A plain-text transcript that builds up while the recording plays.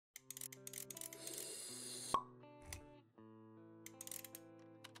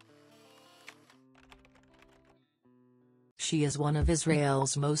she is one of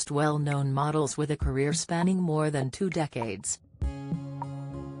Israel's most well-known models with a career spanning more than 2 decades.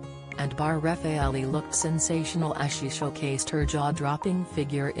 And Refaeli looked sensational as she showcased her jaw-dropping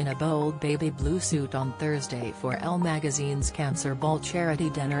figure in a bold baby blue suit on Thursday for Elle magazine's Cancer Ball charity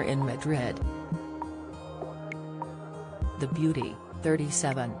dinner in Madrid. The beauty,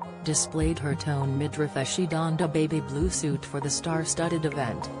 37, displayed her toned midriff as she donned a baby blue suit for the star-studded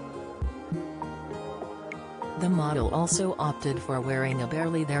event. The model also opted for wearing a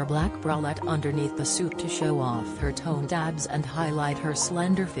barely there black bralette underneath the suit to show off her toned abs and highlight her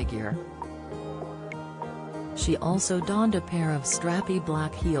slender figure. She also donned a pair of strappy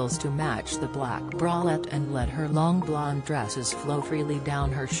black heels to match the black bralette and let her long blonde dresses flow freely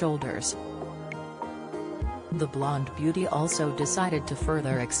down her shoulders. The blonde beauty also decided to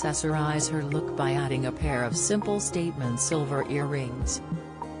further accessorize her look by adding a pair of simple statement silver earrings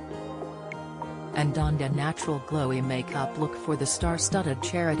and donned a natural glowy makeup look for the star-studded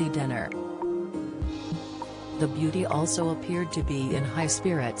charity dinner. The beauty also appeared to be in high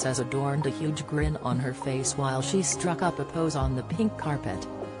spirits as adorned a huge grin on her face while she struck up a pose on the pink carpet.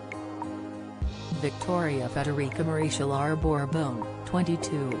 Victoria Federica Mariscal Bourbon,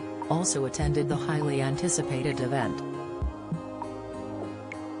 22, also attended the highly anticipated event.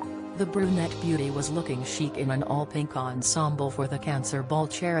 The brunette beauty was looking chic in an all-pink ensemble for the Cancer Ball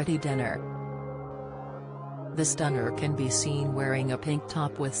charity dinner. The stunner can be seen wearing a pink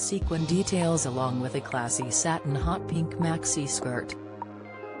top with sequin details along with a classy satin hot pink maxi skirt.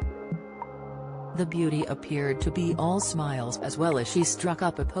 The beauty appeared to be all smiles as well as she struck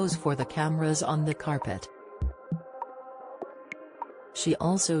up a pose for the cameras on the carpet. She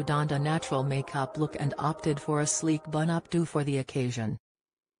also donned a natural makeup look and opted for a sleek bun updo for the occasion.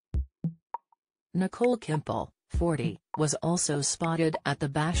 Nicole Kimple, 40, was also spotted at the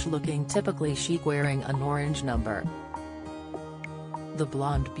bash looking typically chic wearing an orange number. The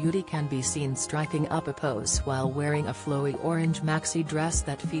blonde beauty can be seen striking up a pose while wearing a flowy orange maxi dress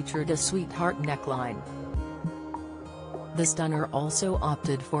that featured a sweetheart neckline. The stunner also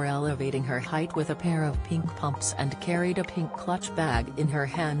opted for elevating her height with a pair of pink pumps and carried a pink clutch bag in her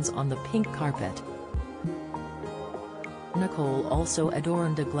hands on the pink carpet. Nicole also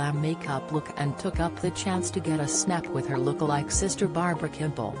adorned a glam makeup look and took up the chance to get a snap with her lookalike sister Barbara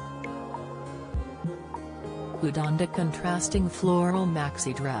Kimple, who donned a contrasting floral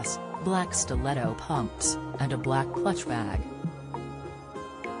maxi dress, black stiletto pumps, and a black clutch bag.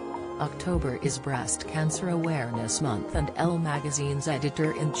 October is Breast Cancer Awareness Month and Elle magazine's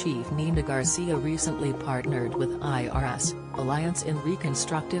editor-in-chief Nina Garcia recently partnered with IRS, Alliance in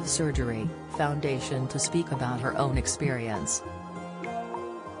Reconstructive Surgery, Foundation to speak about her own experience.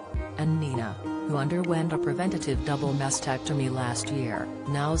 And Nina, who underwent a preventative double mastectomy last year,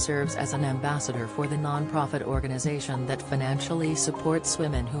 now serves as an ambassador for the nonprofit organization that financially supports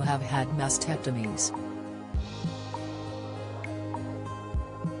women who have had mastectomies.